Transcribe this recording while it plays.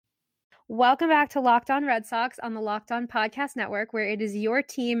Welcome back to Locked On Red Sox on the Locked On Podcast Network, where it is your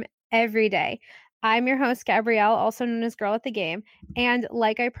team every day. I'm your host, Gabrielle, also known as Girl at the Game. And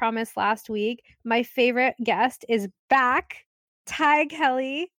like I promised last week, my favorite guest is back, Ty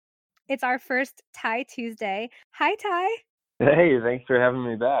Kelly. It's our first Ty Tuesday. Hi, Ty. Hey, thanks for having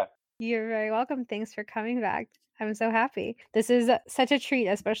me back. You're very welcome. Thanks for coming back. I'm so happy. This is such a treat,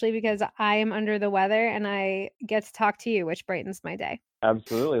 especially because I am under the weather and I get to talk to you, which brightens my day.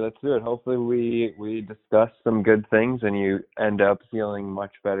 Absolutely. Let's do it. Hopefully we discuss some good things and you end up feeling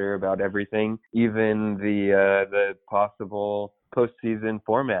much better about everything, even the possible postseason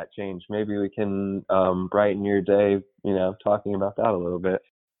format change. Maybe we can brighten your day, talking about that a little bit.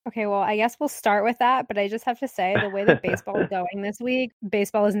 Okay, well, I guess we'll start with that, but I just have to say the way that baseball is going this week,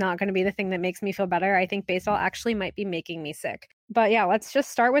 baseball is not going to be the thing that makes me feel better. I think baseball actually might be making me sick. But yeah, let's just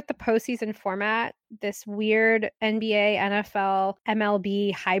start with the postseason format. This weird NBA, NFL,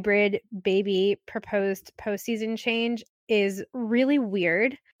 MLB hybrid baby proposed postseason change is really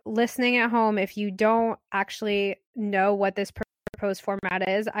weird. Listening at home, if you don't actually know what this proposed format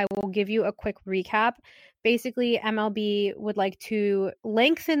is, I will give you a quick recap. Basically, MLB would like to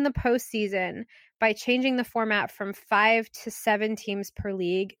lengthen the postseason by changing the format from 5 to 7 teams per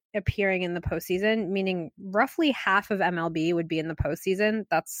league appearing in the postseason, meaning roughly half of MLB would be in the postseason.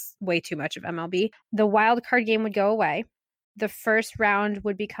 That's way too much of MLB. The wild card game would go away. The first round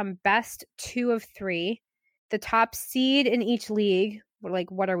would become best 2 of 3. The top seed in each league,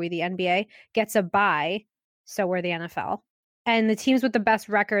 like what are we, the NBA, gets a bye. So we're the NFL. And the teams with the best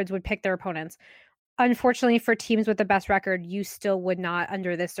records would pick their opponents. Unfortunately, for teams with the best record, you still would not,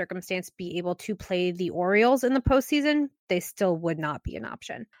 under this circumstance, be able to play the Orioles in the postseason. They still would not be an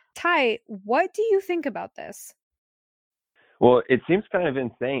option. Ty, what do you think about this? Well, it seems kind of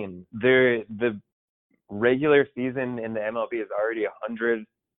insane. The regular season in the MLB is already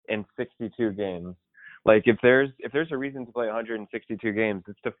 162 games. Like if there's a reason to play 162 games,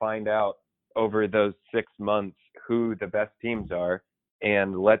 it's to find out over those 6 months who the best teams are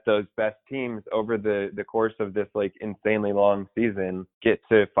and let those best teams over the course of this like insanely long season get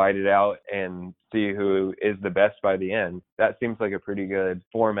to fight it out and see who is the best by the end. That seems like a pretty good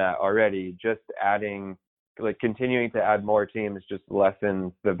format already. Just continuing to add more teams just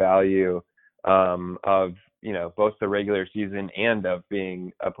lessens the value of both the regular season and of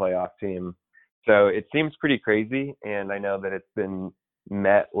being a playoff team. So it seems pretty crazy, and I know that it's been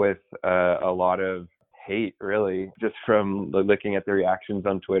met with a lot of hate, really, just from looking at the reactions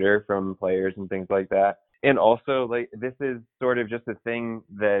on Twitter from players and things like that. And also, like, this is sort of just a thing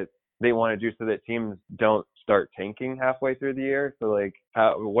that they want to do so that teams don't start tanking halfway through the year. So, like,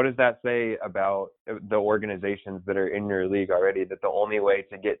 what does that say about the organizations that are in your league already, that the only way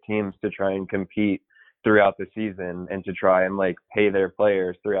to get teams to try and compete throughout the season and to try and, like, pay their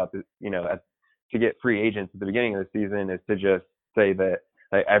players throughout the, to get free agents at the beginning of the season is to just say that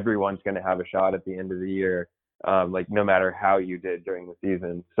like everyone's going to have a shot at the end of the year, like no matter how you did during the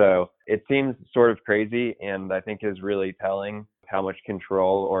season. So it seems sort of crazy, and I think is really telling how much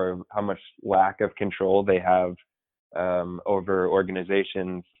control or how much lack of control they have over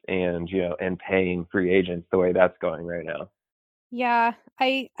organizations and and paying free agents the way that's going right now. Yeah,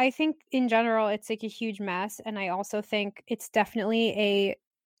 I think in general it's like a huge mess, and I also think it's definitely a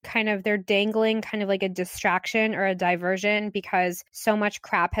kind of, they're dangling kind of like a distraction or a diversion because so much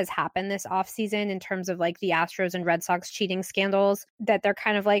crap has happened this offseason in terms of like the Astros and Red Sox cheating scandals that they're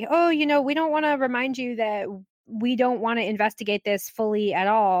kind of like, oh, we don't want to remind you that we don't want to investigate this fully at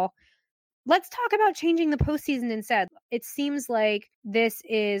all. Let's talk about changing the postseason instead. It seems like this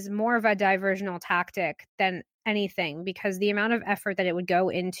is more of a diversional tactic than anything because the amount of effort that it would go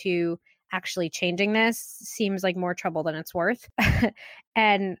into actually changing this seems like more trouble than it's worth.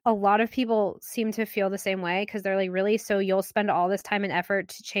 And a lot of people seem to feel the same way because they're like, really? So you'll spend all this time and effort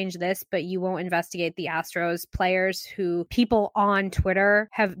to change this, but you won't investigate the Astros players who people on Twitter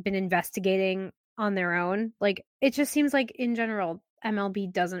have been investigating on their own? Like, it just seems like in general,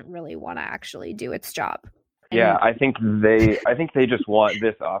 MLB doesn't really want to actually do its job. Yeah, I think they just want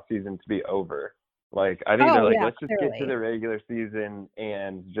this offseason to be over. Like, I think they're like, let's just get to the regular season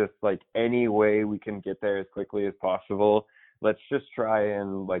and just like any way we can get there as quickly as possible. Let's just try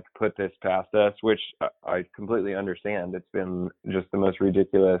and like put this past us, which I completely understand. It's been just the most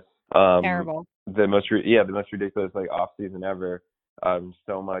ridiculous, terrible, the most ridiculous like off season ever.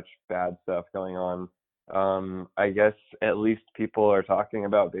 So much bad stuff going on. I guess at least people are talking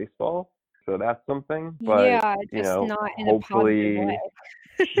about baseball, so that's something. But yeah, just not in a positive way.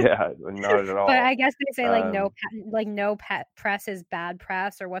 Yeah, not at all. But I guess they say like no pet press is bad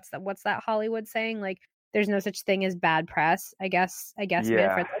press, or what's that Hollywood saying? Like there's no such thing as bad press. I guess Yeah.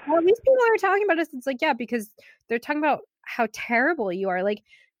 Manfred's like, well, at least people are talking about us. It's like, yeah, because they're talking about how terrible you are. Like,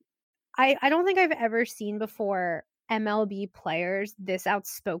 I don't think I've ever seen before MLB players this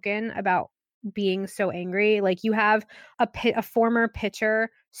outspoken about being so angry. Like, you have a former pitcher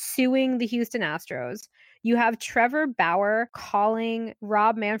suing the Houston Astros. You have Trevor Bauer calling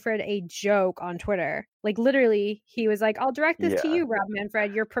Rob Manfred a joke on Twitter. Like, literally, he was like, I'll direct this to Yeah. you, Rob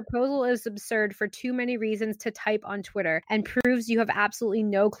Manfred. Your proposal is absurd for too many reasons to type on Twitter and proves you have absolutely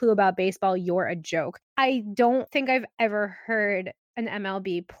no clue about baseball. You're a joke. I don't think I've ever heard an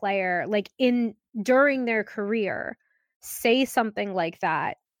MLB player like during their career say something like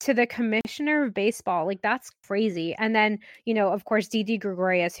that to the commissioner of baseball. Like, that's crazy. And then, of course, Didi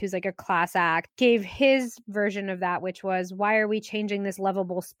Gregorius, who's like a class act, gave his version of that, which was, why are we changing this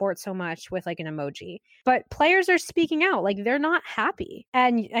lovable sport so much, with like an emoji? But players are speaking out, like they're not happy.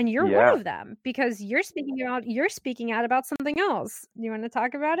 And you're one Yeah. of them, because you're speaking out about something else. You want to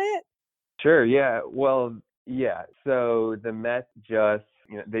talk about it? Sure. Yeah. Well, yeah. So the Mets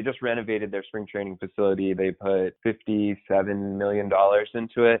they just renovated their spring training facility. They put $57 million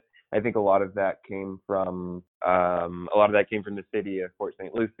into it. I think a lot of that came from the city of Port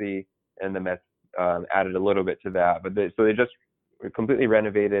St. Lucie, and the Mets added a little bit to that. But they just completely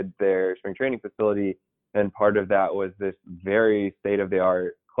renovated their spring training facility, and part of that was this very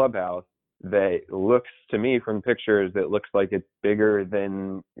state-of-the-art clubhouse that looks, to me from pictures, it looks like it's bigger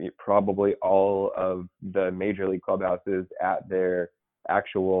than probably all of the major league clubhouses at their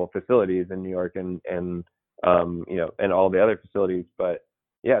actual facilities in New York and all the other facilities. But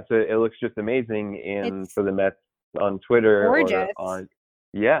yeah, so it looks just amazing. And It's for the Mets on Twitter gorgeous.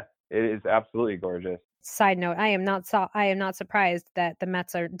 yeah, it is absolutely gorgeous. Side note, I am not surprised that the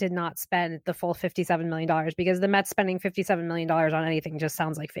Mets did not spend the full $57 million, because the Mets spending $57 million on anything just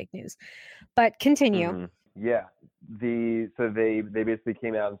sounds like fake news. But continue. Mm-hmm. Yeah. So they basically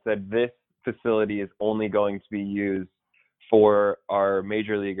came out and said this facility is only going to be used for our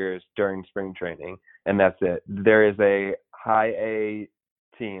major leaguers during spring training, and that's it. There is a high A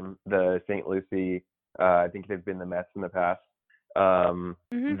team, the St. Lucie, I think they've been the Mets in the past,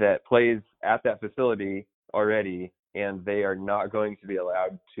 Mm-hmm. that plays at that facility already, and they are not going to be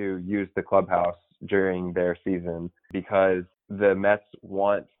allowed to use the clubhouse during their season, because the Mets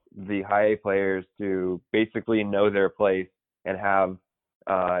want the high A players to basically know their place and have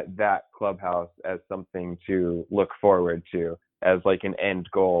that clubhouse as something to look forward to, as like an end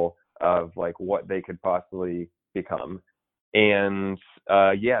goal of like what they could possibly become. And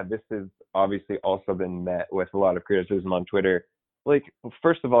this has obviously also been met with a lot of criticism on Twitter. Like,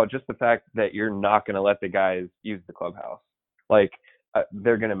 first of all, just the fact that you're not going to let the guys use the clubhouse, like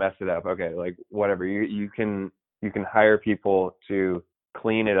they're going to mess it up. Okay, like whatever. You can hire people to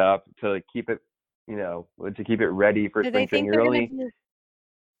clean it up, to like keep it, to keep it ready for Do they spring training. think they're going to be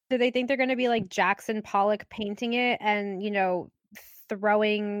Do they think they're going to be like Jackson Pollock painting it and,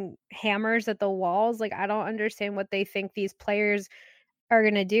 throwing hammers at the walls? Like, I don't understand what they think these players are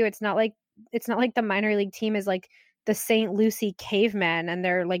going to do. It's not like the minor league team is like the St. Lucie cavemen and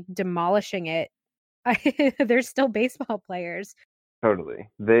they're like demolishing it. They're still baseball players. Totally.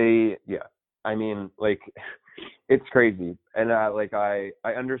 Yeah. I mean, like, it's crazy, and I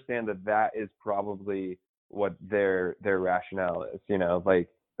understand that is probably what their rationale is. Like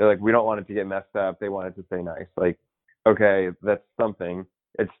they're like, we don't want it to get messed up. They want it to stay nice. Like, okay, that's something.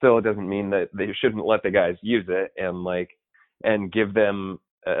 It still doesn't mean that they shouldn't let the guys use it and give them,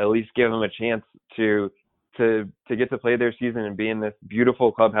 at least give them a chance to get to play their season and be in this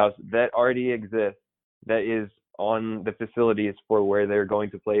beautiful clubhouse that already exists, that is on the facilities for where they're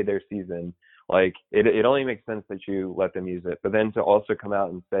going to play their season. Like, it only makes sense that you let them use it. But then to also come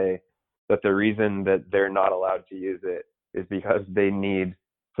out and say that the reason that they're not allowed to use it is because they need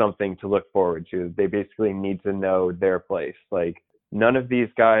something to look forward to. They basically need to know their place. Like, none of these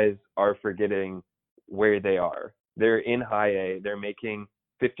guys are forgetting where they are. They're in high A. They're making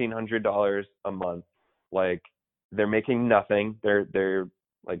 $1,500 a month. Like, they're making nothing. They're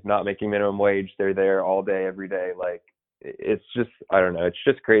like not making minimum wage. They're there all day, every day. Like, it's just, I don't know. It's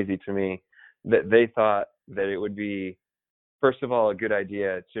just crazy to me that they thought that it would be, first of all, a good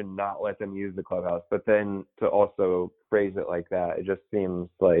idea to not let them use the clubhouse, but then to also phrase it like that. It just seems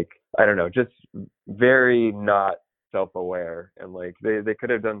like, I don't know, just very not self-aware, and like they could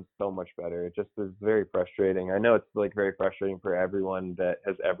have done so much better. It just is very frustrating. I know it's like very frustrating for everyone that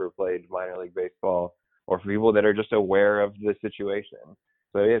has ever played minor league baseball, or for people that are just aware of the situation.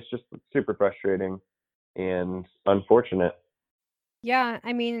 So yeah, it's just super frustrating and unfortunate. Yeah,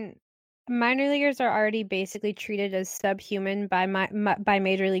 I mean, minor leaguers are already basically treated as subhuman by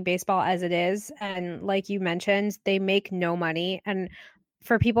Major League Baseball as it is. And like you mentioned, they make no money. And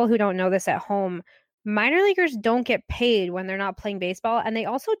for people who don't know this at home, minor leaguers don't get paid when they're not playing baseball, and they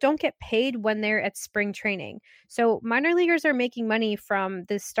also don't get paid when they're at spring training. So minor leaguers are making money from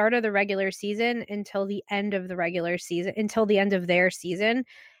the start of the regular season until the end of the regular season, until the end of their season.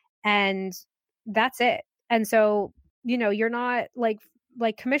 And that's it. And so, you're not like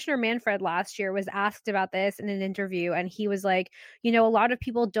Commissioner Manfred last year was asked about this in an interview, and he was like,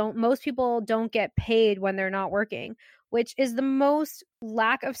 most people don't get paid when they're not working, which is the most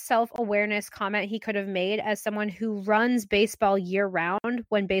lack of self-awareness comment he could have made as someone who runs baseball year round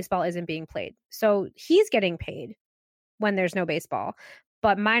when baseball isn't being played. So he's getting paid when there's no baseball,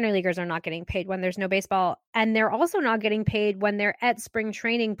 but minor leaguers are not getting paid when there's no baseball. And they're also not getting paid when they're at spring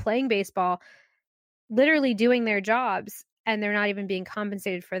training playing baseball, literally doing their jobs, and they're not even being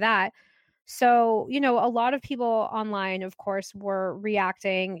compensated for that. So, a lot of people online, of course, were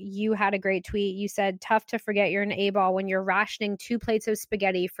reacting. You had a great tweet. You said, tough to forget you're an A-ball when you're rationing 2 plates of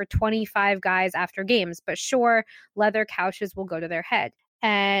spaghetti for 25 guys after games. But sure, leather couches will go to their head.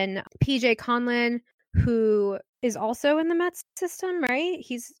 And PJ Conlon, who is also in the Mets system, right?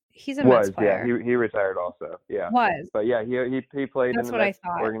 He's a Mets player. Yeah, he retired also. Yeah. Was. But yeah, he played in the Mets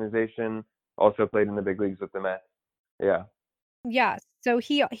organization, also played in the big leagues with the Mets. Yeah. Yeah. So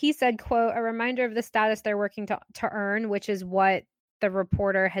he said, quote, a reminder of the status they're working to earn, which is what the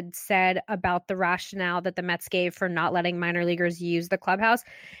reporter had said about the rationale that the Mets gave for not letting minor leaguers use the clubhouse.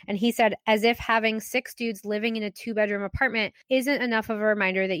 And he said, as if having 6 dudes living in a 2-bedroom apartment isn't enough of a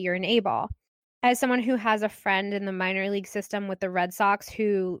reminder that you're an A-ball. As someone who has a friend in the minor league system with the Red Sox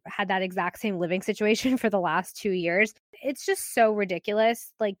who had that exact same living situation for the last 2 years, it's just so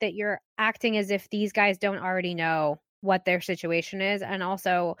ridiculous, like that you're acting as if these guys don't already know what their situation is, and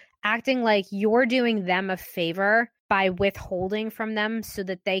also acting like you're doing them a favor by withholding from them so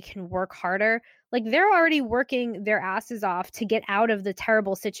that they can work harder. Like, they're already working their asses off to get out of the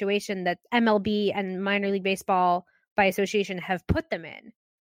terrible situation that MLB and Minor League Baseball by association have put them in.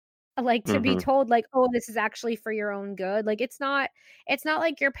 Like, to be told, like, oh, this is actually for your own good. Like, it's not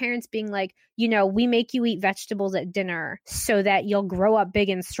like your parents being like, we make you eat vegetables at dinner so that you'll grow up big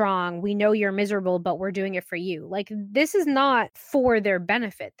and strong. We know you're miserable, but we're doing it for you. Like, this is not for their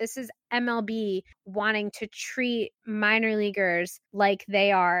benefit. This is MLB wanting to treat minor leaguers like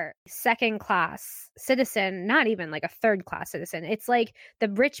they are second class citizen, not even like a third class citizen. It's like the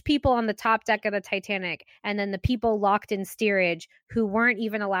rich people on the top deck of the Titanic, and then the people locked in steerage who weren't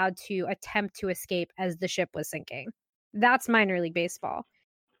even allowed to attempt to escape as the ship was sinking. That's minor league baseball.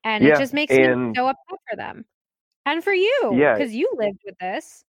 And it just makes me so upset for them. And for you, because you lived with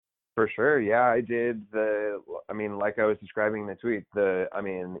this. For sure. Yeah, I did like I was describing in the tweet,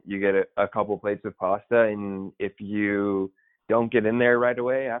 you get a couple plates of pasta, and if you don't get in there right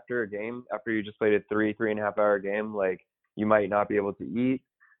away after a game, after you just played a 3.5 hour game, like, you might not be able to eat.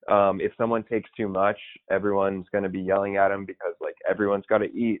 If someone takes too much, everyone's going to be yelling at them because, like, everyone's got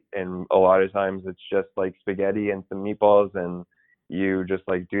to eat. And a lot of times it's just like spaghetti and some meatballs, and you just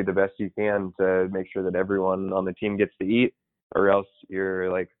like do the best you can to make sure that everyone on the team gets to eat, or else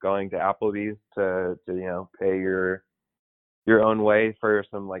you're like going to Applebee's to pay your own way for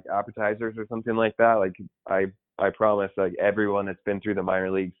some like appetizers or something like that. Like, I promise, like, everyone that's been through the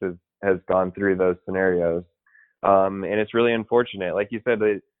minor leagues has gone through those scenarios. And it's really unfortunate. Like you said,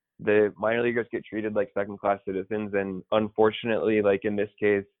 the minor leaguers get treated like second class citizens, and unfortunately, like in this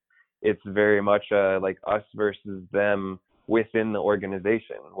case, it's very much like us versus them within the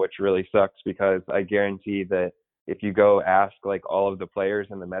organization, which really sucks, because I guarantee that if you go ask like all of the players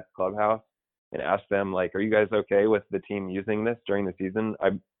in the Mets clubhouse and ask them, like, are you guys okay with the team using this during the season?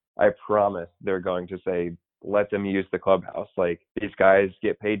 I promise they're going to say, let them use the clubhouse. Like, these guys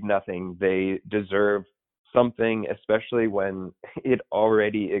get paid nothing. They deserve something, especially when it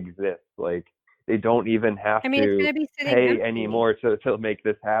already exists. Like, they don't even have to pay empty anymore to make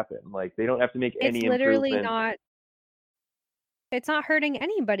this happen. Like, they don't have to make any improvement. It's not hurting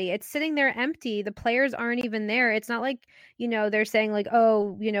anybody. It's sitting there empty. The players aren't even there. It's not like, they're saying like,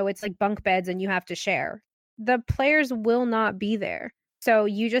 oh, it's like bunk beds and you have to share. The players will not be there. So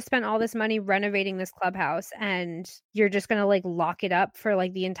you just spent all this money renovating this clubhouse, and you're just going to like lock it up for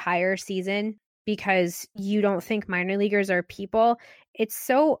like the entire season because you don't think minor leaguers are people. It's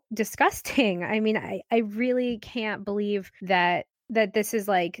so disgusting. I mean, I really can't believe that this is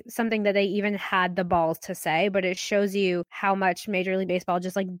like something that they even had the balls to say, but it shows you how much Major League Baseball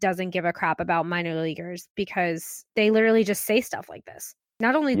just like doesn't give a crap about minor leaguers, because they literally just say stuff like this.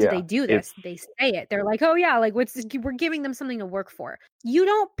 Not only do they Yeah, do it's this, they say it. They're like, oh yeah, like we're giving them something to work for. You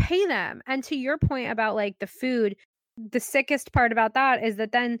don't pay them. And to your point about like the food, the sickest part about that is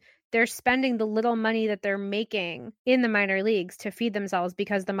that then they're spending the little money that they're making in the minor leagues to feed themselves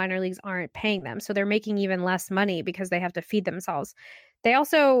because the minor leagues aren't paying them. So they're making even less money because they have to feed themselves. They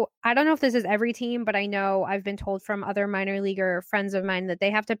also, I don't know if this is every team, but I know I've been told from other minor leaguer friends of mine that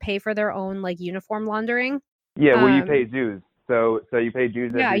they have to pay for their own like uniform laundering. yeah. Well, you Um, pay dues, so you pay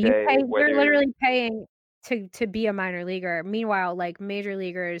dues yeah, every day, you're whether literally paying to be a minor leaguer. Meanwhile, like major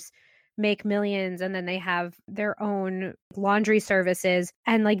leaguers make millions and then they have their own laundry services.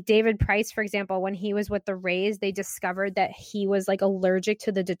 And like David Price, for example, when he was with the Rays, they discovered that he was like allergic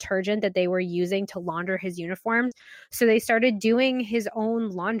to the detergent that they were using to launder his uniforms. So they started doing his own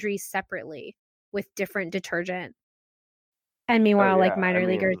laundry separately with different detergent. And oh meanwhile, like yeah, I minor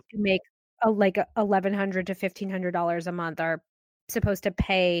leaguers mean, who make like $1,100 to $1,500 a month are supposed to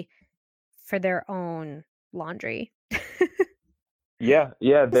pay for their own laundry. yeah.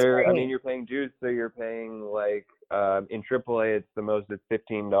 It's I great. mean, you're paying dues, so you're paying like in AAA, it's the most, it's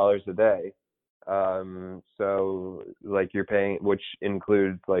 $15 a day. So like you're paying, which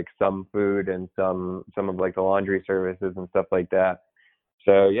includes like some food and some of like the laundry services and stuff like that.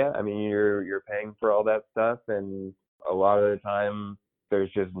 So yeah, I mean you're paying for all that stuff, and a lot of the time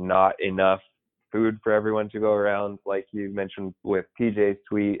there's just not enough food for everyone to go around. Like you mentioned with PJ's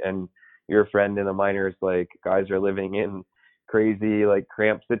tweet and your friend in the minors, like guys are living in crazy like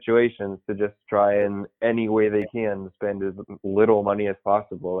cramped situations to just try and any way they can spend as little money as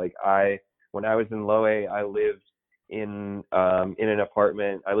possible. Like when I was in low A, I lived in an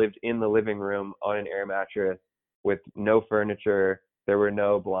apartment. I lived in the living room on an air mattress with no furniture. There were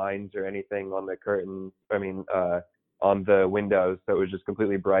no blinds or anything on the curtains. On the windows, so it was just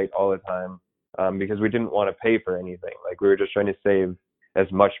completely bright all the time. Because we didn't want to pay for anything. Like we were just trying to save as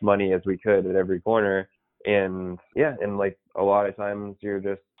much money as we could at every corner. And yeah, and like a lot of times you're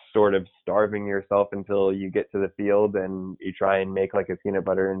just sort of starving yourself until you get to the field and you try and make like a peanut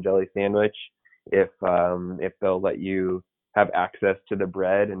butter and jelly sandwich if they'll let you have access to the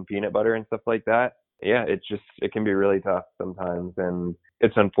bread and peanut butter and stuff like that. Yeah, it can be really tough sometimes, and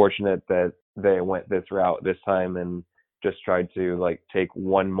it's unfortunate that they went this route this time and just tried to like take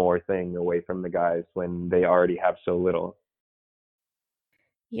one more thing away from the guys when they already have so little.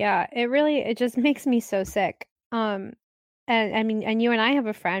 Yeah, it just makes me so sick. And I mean, and you and I have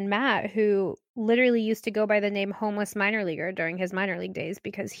a friend, Matt, who literally used to go by the name homeless minor leaguer during his minor league days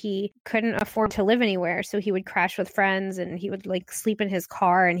because he couldn't afford to live anywhere. So he would crash with friends and he would like sleep in his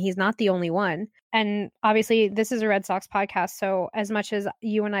car, and he's not the only one. And obviously, this is a Red Sox podcast. So as much as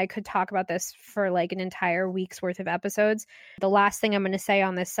you and I could talk about this for like an entire week's worth of episodes, the last thing I'm going to say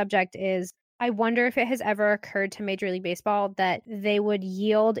on this subject is I wonder if it has ever occurred to Major League Baseball that they would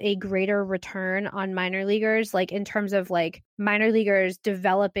yield a greater return on minor leaguers, like in terms of like minor leaguers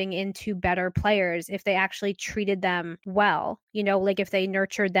developing into better players if they actually treated them well, like if they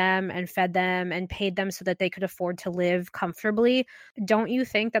nurtured them and fed them and paid them so that they could afford to live comfortably. Don't you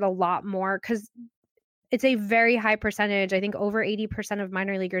think that a lot more, because it's a very high percentage, I think over 80% of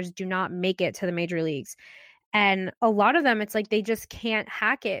minor leaguers do not make it to the major leagues. And a lot of them, it's like they just can't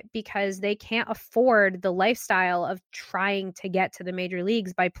hack it because they can't afford the lifestyle of trying to get to the major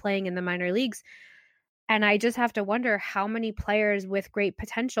leagues by playing in the minor leagues. And I just have to wonder how many players with great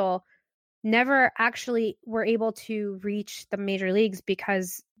potential never actually were able to reach the major leagues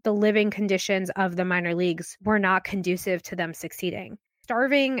because the living conditions of the minor leagues were not conducive to them succeeding.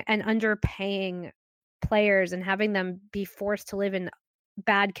 Starving and underpaying players and having them be forced to live in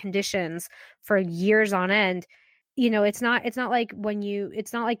bad conditions for years on end, it's not like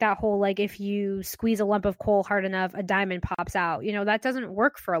it's not like that whole like if you squeeze a lump of coal hard enough a diamond pops out. That doesn't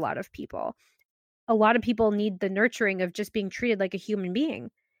work for a lot of people. A lot of people need the nurturing of just being treated like a human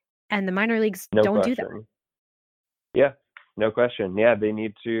being, and the minor leagues No don't do that. question. Yeah, no question. Yeah, they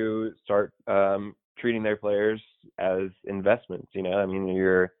need to start treating their players as investments. I mean,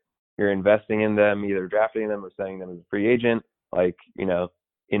 you're investing in them, either drafting them or signing them as a free agent. Like,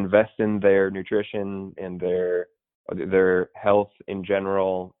 invest in their nutrition and their health in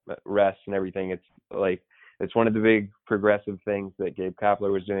general, rest and everything. It's one of the big progressive things that Gabe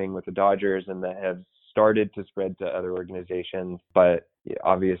Kapler was doing with the Dodgers, and that has started to spread to other organizations, but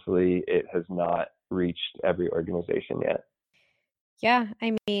obviously it has not reached every organization yet. Yeah,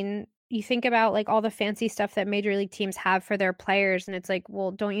 I mean, you think about like all the fancy stuff that major league teams have for their players, and it's like,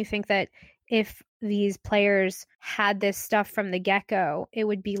 well, don't you think that if these players had this stuff from the get-go, it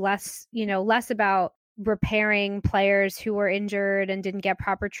would be less about repairing players who were injured and didn't get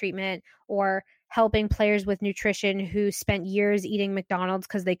proper treatment, or helping players with nutrition who spent years eating McDonald's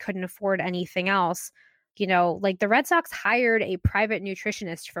because they couldn't afford anything else. Like the Red Sox hired a private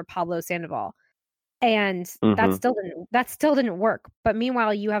nutritionist for Pablo Sandoval. And that still didn't work. But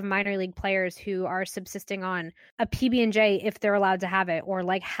meanwhile, you have minor league players who are subsisting on a PB&J if they're allowed to have it, or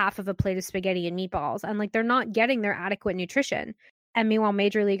like half of a plate of spaghetti and meatballs, and like they're not getting their adequate nutrition. And meanwhile,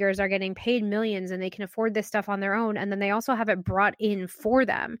 major leaguers are getting paid millions and they can afford this stuff on their own, and then they also have it brought in for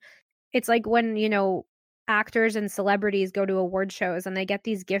them. It's like when actors and celebrities go to award shows and they get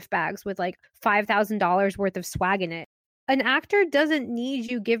these gift bags with like $5,000 worth of swag in it. An actor doesn't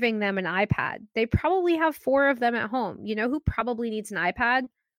need you giving them an iPad. They probably have 4 of them at home. You know who probably needs an iPad?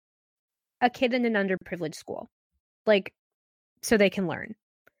 A kid in an underprivileged school. Like, so they can learn.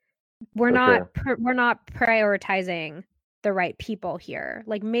 We're not prioritizing the right people here.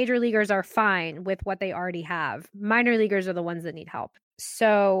 Like, major leaguers are fine with what they already have. Minor leaguers are the ones that need help.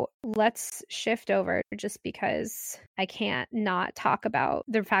 So let's shift over, just because I can't not talk about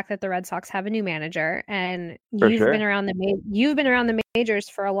the fact that the Red Sox have a new manager, and you've been around the majors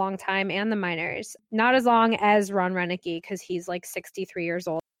for a long time, and the minors. Not as long as Ron Roenicke, because he's like 63 years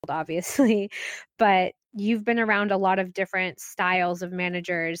old, obviously, but you've been around a lot of different styles of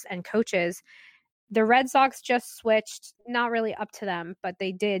managers and coaches. The Red Sox just switched, not really up to them, but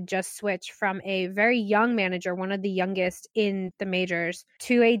they did just switch from a very young manager, one of the youngest in the majors,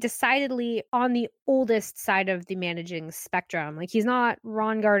 to a decidedly on the oldest side of the managing spectrum. Like, he's not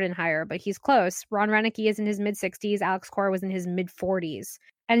Ron Gardenhire, but he's close. Ron Roenicke is in his mid-60s. Alex Cora was in his mid-40s.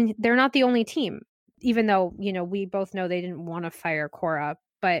 And they're not the only team, even though, we both know they didn't want to fire Cora.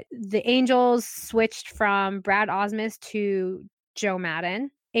 But the Angels switched from Brad Osmus to Joe Maddon.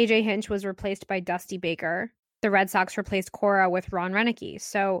 AJ Hinch was replaced by Dusty Baker. The Red Sox replaced Cora with Ron Roenicke.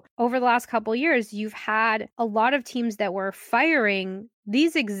 So over the last couple of years, you've had a lot of teams that were firing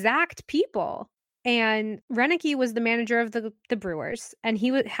these exact people. And Roenicke was the manager of the Brewers, and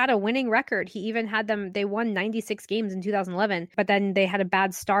he had a winning record. He even had they won 96 games in 2011, but then they had a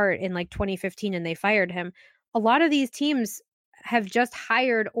bad start in like 2015 and they fired him. A lot of these teams have just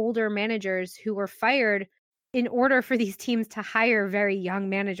hired older managers who were fired in order for these teams to hire very young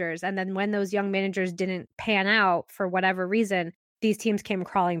managers. And then when those young managers didn't pan out for whatever reason, these teams came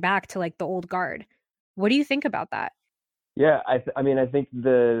crawling back to like the old guard. What do you think about that? Yeah, I think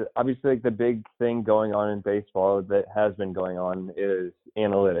obviously the big thing going on in baseball that has been going on is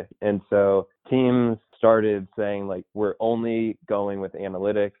analytics. And so teams started saying, like, we're only going with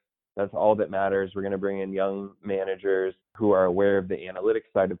analytics. That's all that matters. We're going to bring in young managers who are aware of the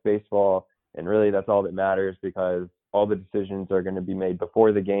analytics side of baseball. And really, that's all that matters, because all the decisions are going to be made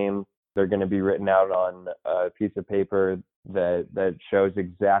before the game. They're going to be written out on a piece of paper that shows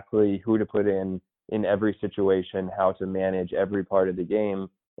exactly who to put in every situation, how to manage every part of the game.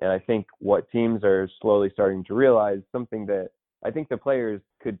 And I think what teams are slowly starting to realize, something that I think the players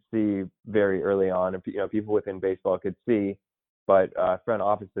could see very early on, people within baseball could see, but front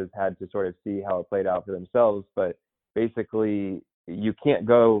offices had to sort of see how it played out for themselves. But basically, you can't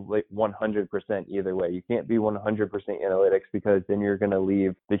go like 100% either way. You can't be 100% analytics, because then you're going to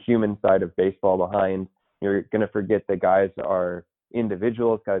leave the human side of baseball behind. You're going to forget that guys are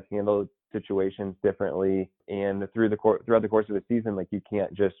individuals, guys handle situations differently. And throughout the course of the season, like, you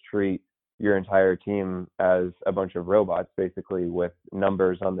can't just treat your entire team as a bunch of robots, basically, with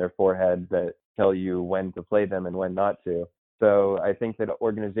numbers on their forehead that tell you when to play them and when not to. So I think that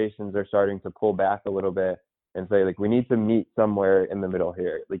organizations are starting to pull back a little bit and say, like, we need to meet somewhere in the middle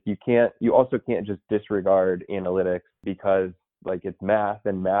here. Like, you also can't just disregard analytics, because like, it's math,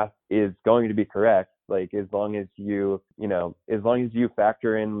 and math is going to be correct. Like, as long as you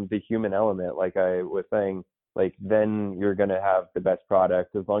factor in the human element, like I was saying, like, then you're going to have the best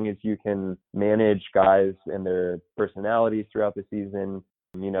product. As long as you can manage guys and their personalities throughout the season,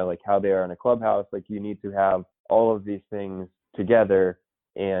 like how they are in a clubhouse, like, you need to have all of these things together.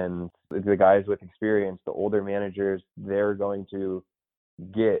 And the guys with experience, the older managers, they're going to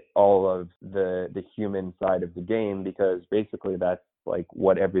get all of the human side of the game, because basically that's like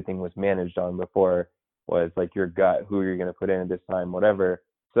what everything was managed on before, was like your gut, who you're going to put in at this time, whatever.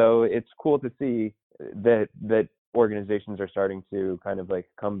 So it's cool to see that organizations are starting to kind of like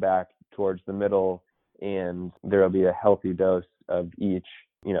come back towards the middle, and there'll be a healthy dose of each,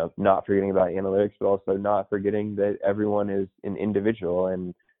 not forgetting about analytics, but also not forgetting that everyone is an individual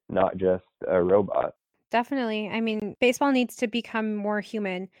and not just a robot. Definitely. I mean, baseball needs to become more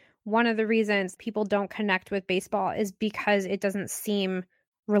human. One of the reasons people don't connect with baseball is because it doesn't seem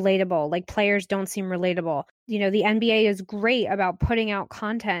relatable. Like, players don't seem relatable. The NBA is great about putting out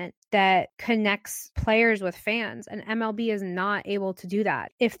content that connects players with fans, and MLB is not able to do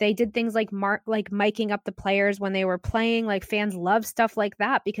that. If they did things like miking up the players when they were playing, like fans love stuff like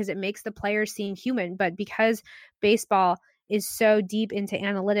that because it makes the players seem human. But because baseball is so deep into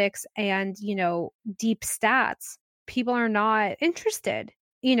analytics and, deep stats, people are not interested,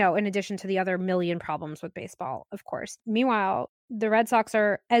 in addition to the other million problems with baseball, of course. Meanwhile, the Red Sox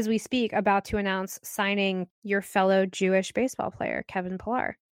are, as we speak, about to announce signing your fellow Jewish baseball player, Kevin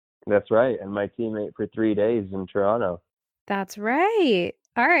Pillar. That's right. And my teammate for 3 days in Toronto. That's right.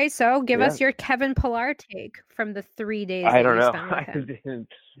 All right. So give us your Kevin Pillar take from the 3 days that you spent with him.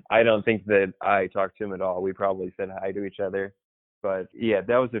 I don't think that I talked to him at all. We probably said hi to each other. But yeah,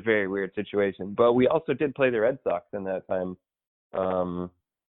 that was a very weird situation. But we also did play the Red Sox in that time. I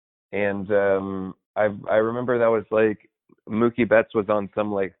remember that was like Mookie Betts was on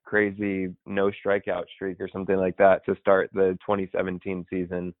some like crazy no strikeout streak or something like that to start the 2017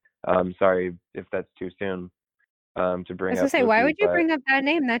 season. Sorry if that's too soon to bring up. I was gonna say, why would you bring up that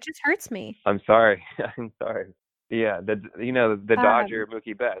name? That just hurts me. I'm sorry. I'm sorry. Yeah, the Dodger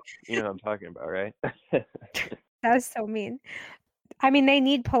Mookie Betts. You know what I'm talking about, right? That was so mean. I mean, they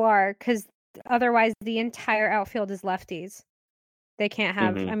need Pillar because otherwise the entire outfield is lefties. They can't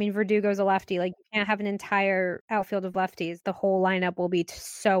have, I mean, Verdugo's a lefty. Like, you can't have an entire outfield of lefties. The whole lineup will be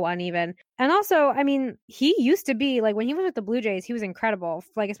so uneven. And also, I mean, he used to be, like, when he was with the Blue Jays, he was incredible.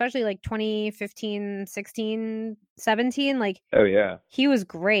 Like, especially, like, 2015, 16, 17. Like, oh, yeah. He was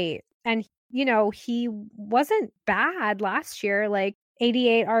great. And, he wasn't bad last year. Like,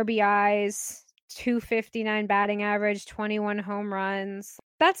 88 RBIs, 259 batting average, 21 home runs.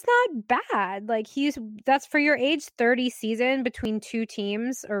 That's not bad. Like that's for your age 30 season between two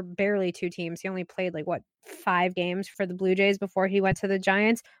teams, or barely two teams. He only played 5 games for the Blue Jays before he went to the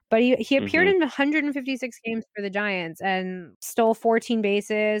Giants. But he appeared in 156 games for the Giants and stole 14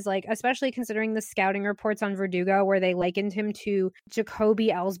 bases, especially considering the scouting reports on Verdugo where they likened him to Jacoby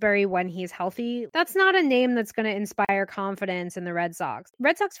Ellsbury when he's healthy. That's not a name that's going to inspire confidence in the Red Sox.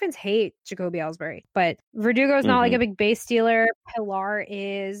 Red Sox fans hate Jacoby Ellsbury, but Verdugo is not like a big base stealer. Pillar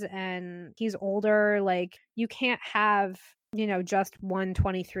is, and he's older. You can't have just one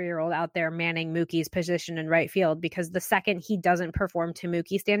 23-year-old out there manning Mookie's position in right field, because the second he doesn't perform to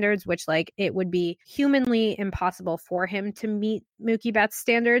Mookie standards, which it would be humanly impossible for him to meet Mookie Betts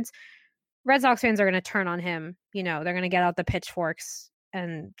standards, Red Sox fans are going to turn on him. They're going to get out the pitchforks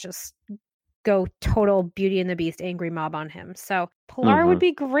and just go total Beauty and the Beast angry mob on him. So Pillar would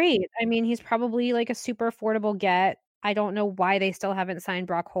be great. I mean, he's probably a super affordable get. I don't know why they still haven't signed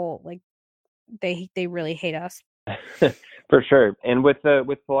Brock Holt. They really hate us. For sure. And with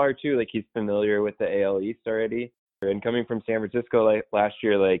Pillar too, he's familiar with the AL East already. And coming from San Francisco last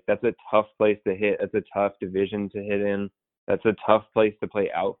year, that's a tough place to hit. That's a tough division to hit in. That's a tough place to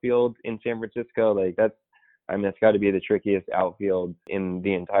play outfield in San Francisco. That's got to be the trickiest outfield in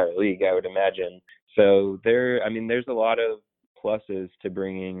the entire league, I would imagine. So there's a lot of pluses to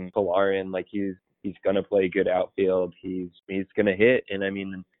bringing Pillar in. He's going to play good outfield. He's going to hit. And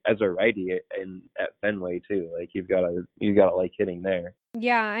as a righty at Fenway too, you've got to like hitting there.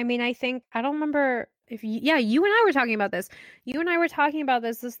 Yeah. I don't remember if you and I were talking about this.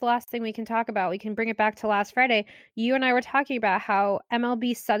 This is the last thing we can talk about. We can bring it back to last Friday. You and I were talking about how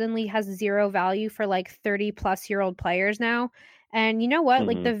MLB suddenly has zero value for 30-plus-year-old players now. And you know what?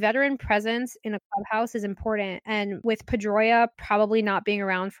 The veteran presence in a clubhouse is important. And with Pedroia probably not being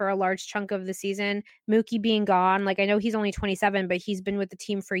around for a large chunk of the season, Mookie being gone, I know he's only 27, but he's been with the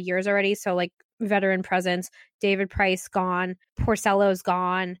team for years already. So veteran presence, David Price gone, Porcello's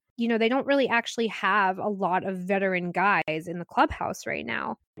gone. They don't really actually have a lot of veteran guys in the clubhouse right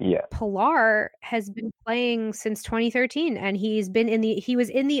now. Yeah. Pillar has been playing since 2013, and he was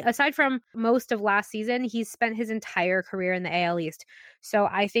in the, aside from most of last season, he's spent his entire career in the AL East. So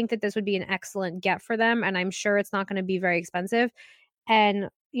I think that this would be an excellent get for them, and I'm sure it's not going to be very expensive. And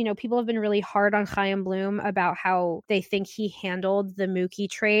people have been really hard on Chaim Bloom about how they think he handled the Mookie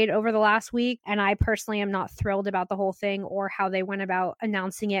trade over the last week. And I personally am not thrilled about the whole thing or how they went about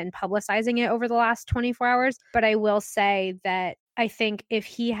announcing it and publicizing it over the last 24 hours. But I will say that I think if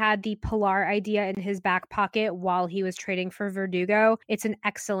he had the Pillar idea in his back pocket while he was trading for Verdugo, it's an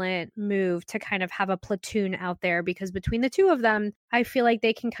excellent move to kind of have a platoon out there, because between the two of them, I feel like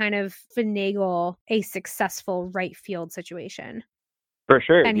they can kind of finagle a successful right field situation. For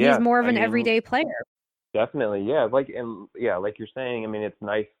sure. And he's more of an everyday player. Definitely. Yeah. Like you're saying, it's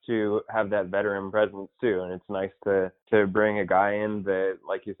nice to have that veteran presence too. And it's nice to bring a guy in that,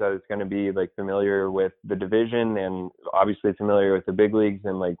 like you said, is going to be familiar with the division and obviously familiar with the big leagues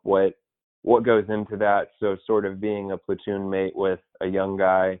and what goes into that. So sort of being a platoon mate with a young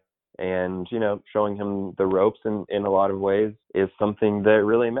guy and, showing him the ropes in a lot of ways is something that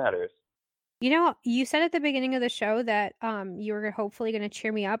really matters. You said at the beginning of the show that you were hopefully going to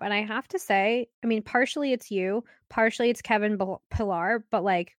cheer me up. And I have to say, I mean, partially it's you, partially it's Kevin Pillar, but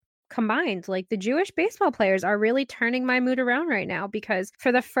like combined, like the Jewish baseball players are really turning my mood around right now, because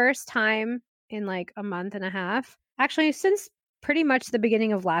for the first time in like a month and a half, actually since pretty much the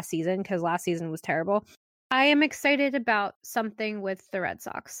beginning of last season, because last season was terrible, I am excited about something with the Red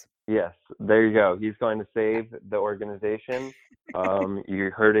Sox. Yes, there you go. He's going to save the organization.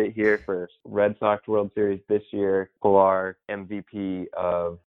 You heard it here first. Red Sox World Series this year. Pilar, MVP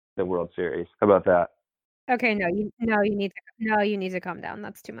of the World Series. How about that? Okay, you need to calm down.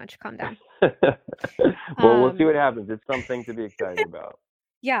 That's too much. Calm down. Well, we'll see what happens. It's something to be excited about.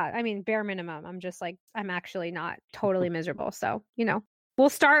 Yeah, I mean, bare minimum. I'm just like, I'm actually not totally miserable. So,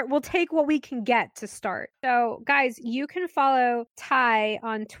 we'll take what we can get to start. So, guys, you can follow Ty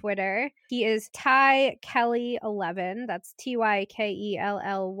on Twitter. He is Ty Kelly 11. That's TYKELLY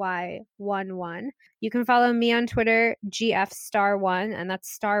 11. You can follow me on Twitter, GF*1, and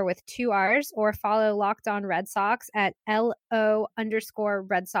that's star with 2 R's, or follow Locked On Red Sox at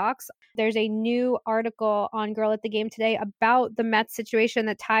LO_Red Sox. There's a new article on Girl at the Game today about the Mets situation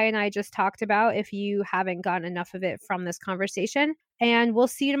that Ty and I just talked about, if you haven't gotten enough of it from this conversation. And we'll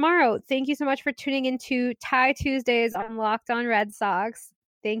see you tomorrow. Thank you so much for tuning into Ty Tuesdays on Locked On Red Sox.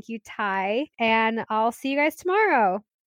 Thank you, Ty. And I'll see you guys tomorrow.